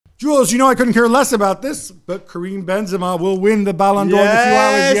Jules, you know I couldn't care less about this, but Karim Benzema will win the Ballon d'Or in a few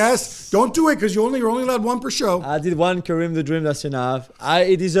hours, yes? Don't do it, because you're only allowed one per show. I did one, Karim the Dream, that's enough.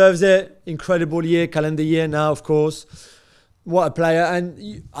 He deserves it. Incredible year, calendar year now, of course. What a player.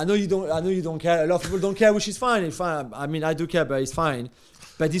 And I know you don't care. A lot of people don't care, which is fine. It's fine. I mean, I do care, but it's fine.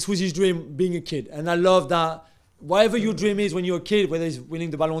 But this was his dream, being a kid. And I love that. Whatever your dream is when you're a kid, whether it's winning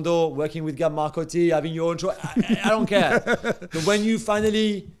the Ballon d'Or, working with Gab Marcotti, having your own show, I don't care. But when you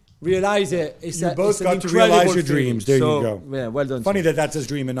finally realize it, it's you both got to realize your dreams. There you go. Yeah, well done. Funny that that's his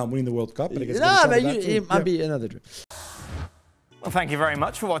dream and not winning the World Cup. But I guess it might be another dream. Well, thank you very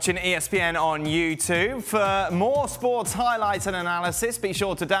much for watching ESPN on YouTube. For more sports highlights and analysis, be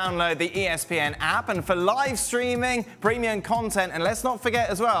sure to download the ESPN app. And for live streaming, premium content, and let's not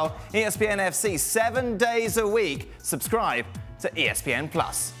forget as well, ESPN FC 7 days a week. Subscribe to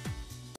ESPN+.